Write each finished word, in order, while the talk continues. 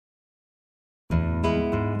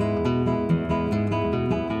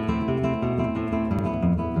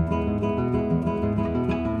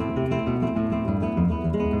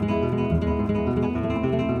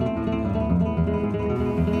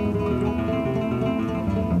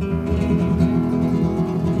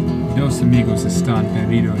los amigos están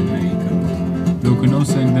perdidos en México. ¿No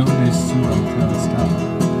conocen dónde su hotel está?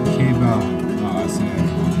 ¿Qué va a hacer?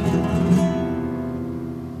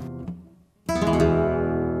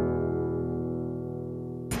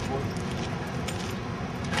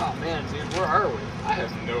 Oh man, dude, where are we? I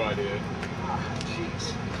have no idea. Ah,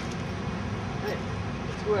 jeez. Hey,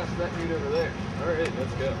 let's go ask that dude over there. Alright,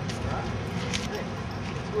 let's go. Alright. Hey,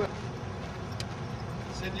 let's go.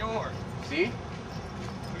 Señor. ¿Sí?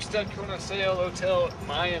 ¿Usted conoce el Hotel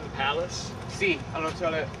Mayan Palace? Sí, el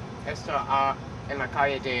hotel está en la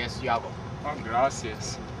calle de Santiago. Oh,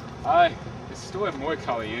 gracias. Ay, estoy muy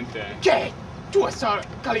caliente. ¿Qué? ¿Tú estás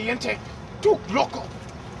caliente? ¡Tú loco!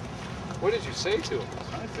 What did you say to him?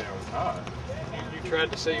 I said I was hot. You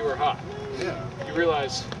tried to say you were hot. Yeah. You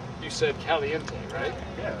realize you said caliente, right?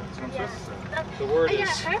 Yeah, that's what I'm supposed to say. The word Yeah,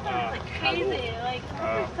 is her was like crazy. calor, Like,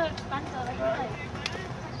 hers is so expensive. I feel like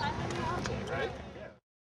right?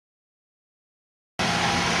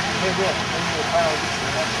 Hey, bro, I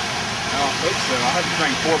don't think so. I had to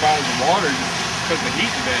drink 4 bottles of water just because of the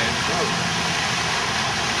heat today.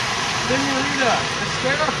 Señorita,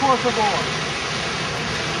 espera por favor.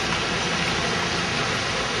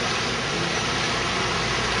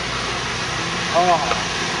 Oh,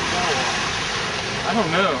 I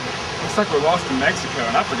don't know. Looks like we're lost in Mexico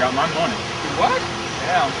and I forgot my money. What?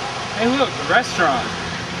 Yeah. Hey look, the restaurant.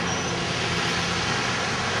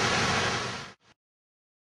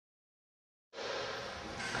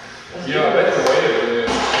 Yeah, I bet the waiter over there is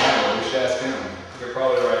we should ask him. You're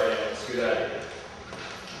probably right there. Let's do that again.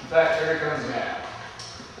 In fact, here he comes now.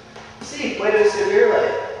 Sí, puede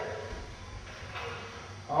servirle.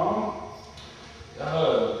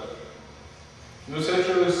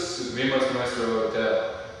 Nosotros vimos nuestro hotel.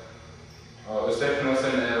 ¿Usted conoce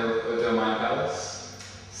el Hotel Mayan Palace?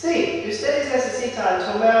 Sí, ustedes necesitan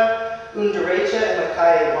tomar un derecha en la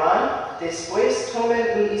calle Juan, después tomen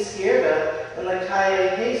una izquierda en la calle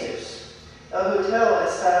Jesús. El hotel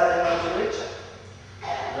está en la derecha.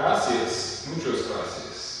 Gracias, muchas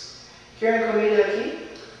gracias. ¿Quieren comida aquí?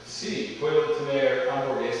 Sí, ¿puedo tener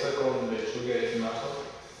hamburguesa con lechuga y tomato?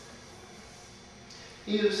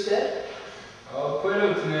 ¿Y usted?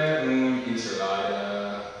 Puedo tener una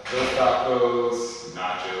ensalada, 2 tacos,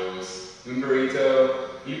 nachos, un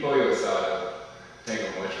burrito y pollo asado. Tengo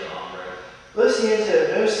mucho hambre. Lo siento,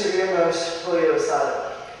 no servimos pollo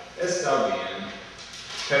asado. Está bien.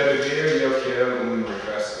 Para beber yo quiero un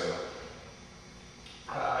refresco.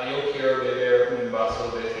 Yo quiero beber un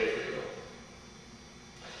vaso de té frío.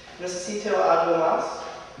 ¿Necesito algo más?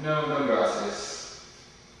 No, no gracias.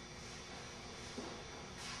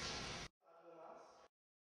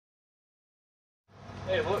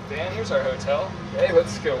 Hey, look, Dan, here's our hotel. Hey,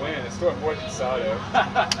 let's go in. It's going more than Sado.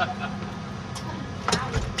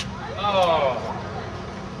 Oh.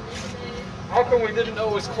 How come we didn't know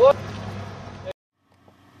it was closed?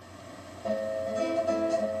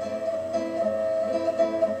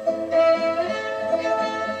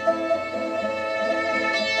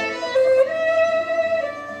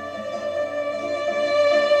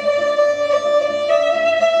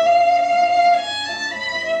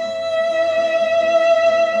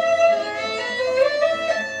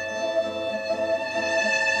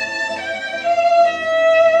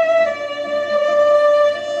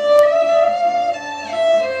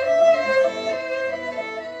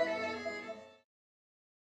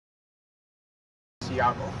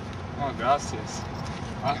 Oh, gracias.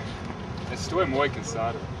 Estoy muy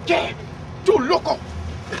cansado. ¿Qué? ¡Tú loco!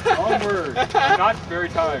 Onward! I'm not very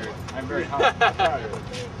tired. I'm very hot. I'm tired.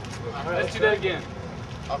 Let's do that again.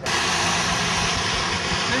 Okay.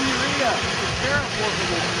 Señorita, espera por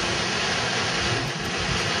favor.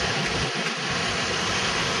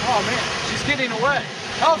 Oh man, she's getting away.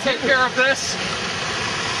 I'll take care of this.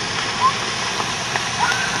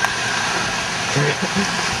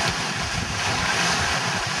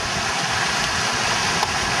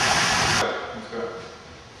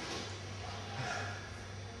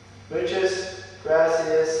 Muchas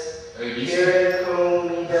gracias. You ¿Quieren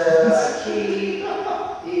comida aquí?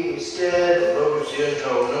 Y usted, lo siento,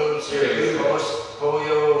 no servimos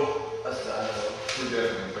pollo asado. We're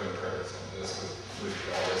definitely putting credits on this with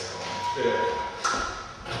all this going. Yeah.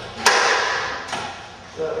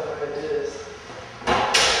 Is that what it is?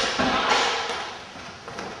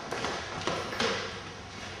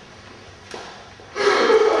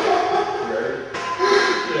 Ready?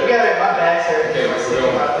 You got it, my back's hurting. Okay, let's go.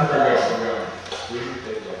 We're going. We can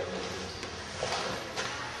take like this.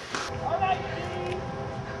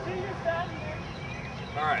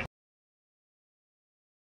 All right.